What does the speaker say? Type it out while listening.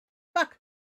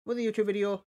with a YouTube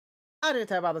video. I didn't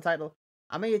tell about the title.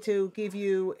 I'm here to give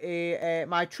you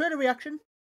my trailer reaction,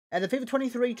 the FIFA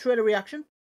 23 trailer reaction.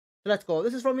 So let's go.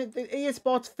 This is from the EA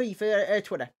Sports FIFA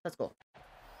Twitter. Let's go.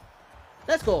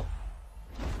 Let's go.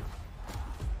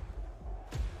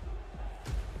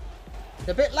 It's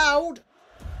a bit loud.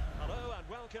 Hello and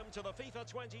welcome to the FIFA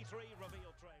 23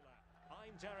 reveal trailer.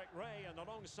 I'm Derek Ray and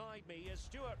alongside me is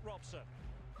Stuart Robson.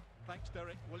 Thanks,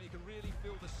 Derek. Well, you can really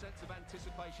feel the sense of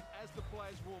anticipation as the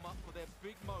players warm up for their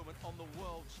big moment on the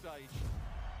world stage.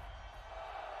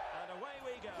 And away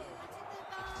we go.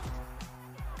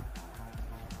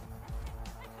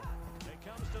 It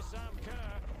comes to Sam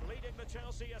Kerr, leading the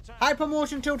Chelsea attack.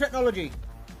 Hypermotion 2 technology.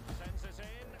 Sends it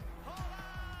in.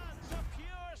 Holland's a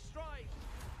pure strike.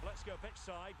 Let's go pitch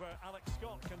side where Alex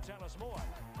Scott can tell us more.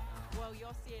 Well,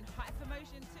 you're seeing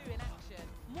Hypermotion 2 in action.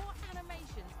 More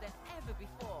animations than ever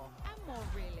before. And more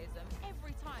realism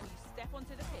every time you step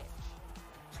onto the pitch.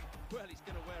 Well, he's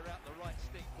going to wear out the right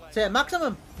stick play. Say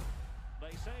maximum.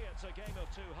 They say it's a game of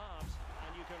two halves,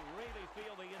 and you can really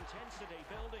feel the intensity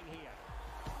building here.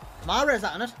 Mahrez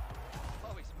that on it.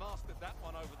 Oh, he's mastered that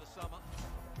one over the summer.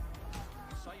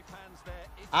 Safe hands there.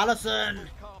 It's Alisson.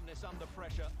 calmness under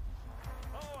pressure.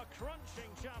 Oh, a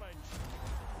crunching challenge.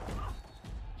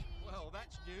 Well,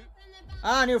 that's new.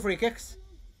 Ah, new free kicks.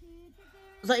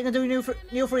 Is that you can do new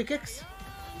free kicks?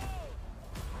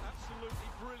 Absolutely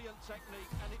brilliant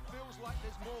technique, and it feels like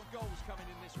there's more goals coming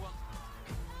in this one.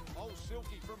 Oh,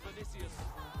 silky from Vinicius.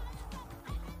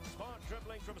 Smart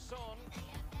dribbling from Son,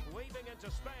 weaving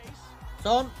into space.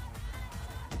 Son.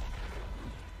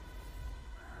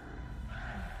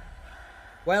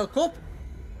 World Cup.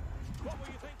 What were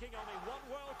you thinking? Only one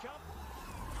World Cup?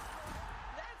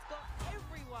 That's got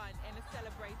everyone in a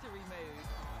celebratory mood.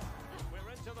 We're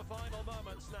into the final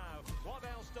moments now. What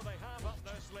else do they have up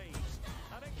their sleeves?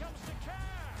 And it comes to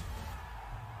Kerr.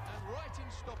 And right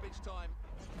in stoppage time.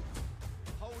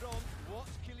 Hold on,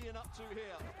 what's Kylian up to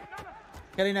here?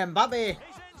 Kylian Mbappe. He's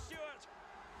in, Stuart.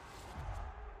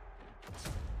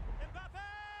 Mbappe!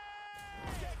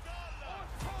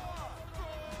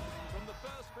 From the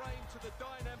first frame to the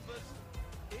dying embers,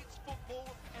 it's football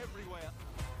everywhere.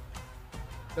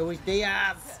 Luis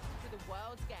Diaz. To the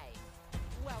world's game.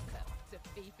 Welcome to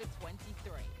FIFA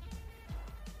 23.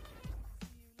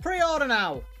 Pre-order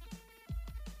now.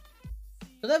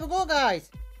 So there we go,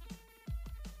 guys.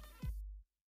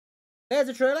 There's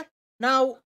the trailer.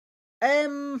 Now,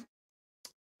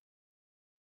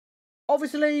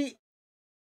 obviously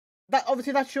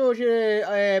that shows you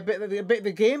a bit of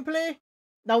the gameplay.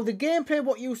 Now, the gameplay,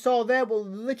 what you saw there, will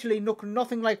literally look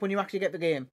nothing like when you actually get the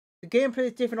game. The gameplay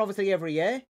is different, obviously, every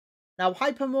year. Now,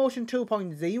 Hypermotion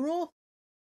 2.0,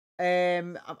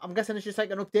 I'm guessing it's just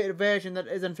like an updated version that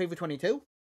is in FIFA 22.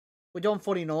 We don't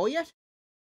fully know yet.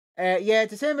 Yeah,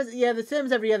 it's the same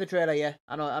as every other trailer. Yeah,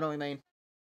 I know what you mean.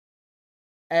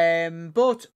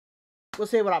 But we'll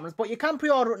see what happens. But you can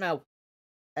pre-order it now.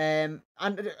 And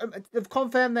they've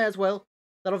confirmed there as well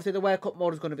that obviously the World Cup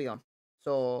mode is going to be on.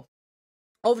 So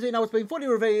obviously now it's been fully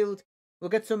revealed. We'll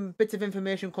get some bits of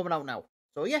information coming out now.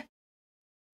 So yeah.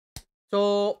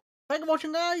 So thank you for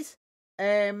watching, guys.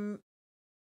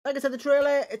 Like I said, the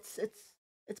trailer it's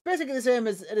basically the same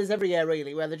as it is every year,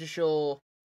 really, where they just show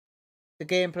the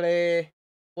gameplay,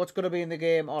 what's going to be in the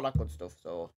game, all that good stuff.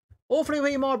 So hopefully we'll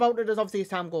hear more about it as obviously as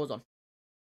time goes on.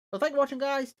 So thank you for watching,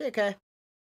 guys. Take care. See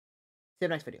you in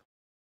the next video.